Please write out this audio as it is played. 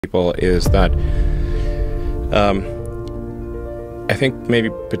people is that I think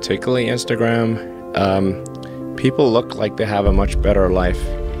maybe particularly Instagram, people look like they have a much better life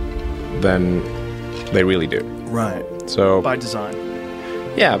than they really do. Right. So by design.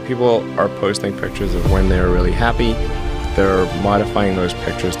 Yeah, people are posting pictures of when they're really happy. They're modifying those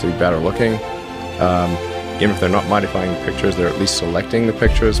pictures to be better looking. Even if they're not modifying the pictures, they're at least selecting the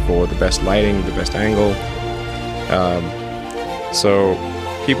pictures for the best lighting, the best angle. So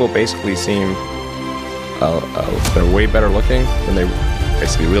people basically seem they're way better looking than they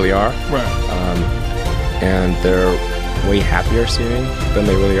basically really are. Right. And they're way happier seeming than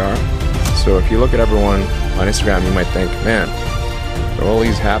they really are. So if you look at everyone on Instagram, you might think, man, they're all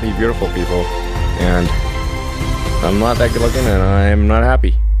these happy, beautiful people, and I'm not that good looking and I'm not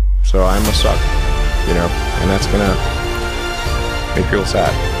happy. So I must suck, you know, and that's gonna make people sad.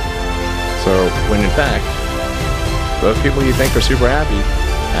 So when in fact, those people you think are super happy,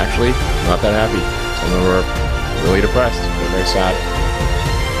 actually not that happy. Some of them are really depressed, they're very sad.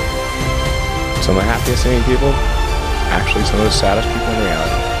 Some of the happiest seeming people, actually some of the saddest people in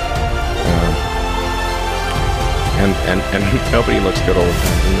reality. And nobody looks good all the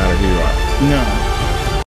time, no matter who you are. No.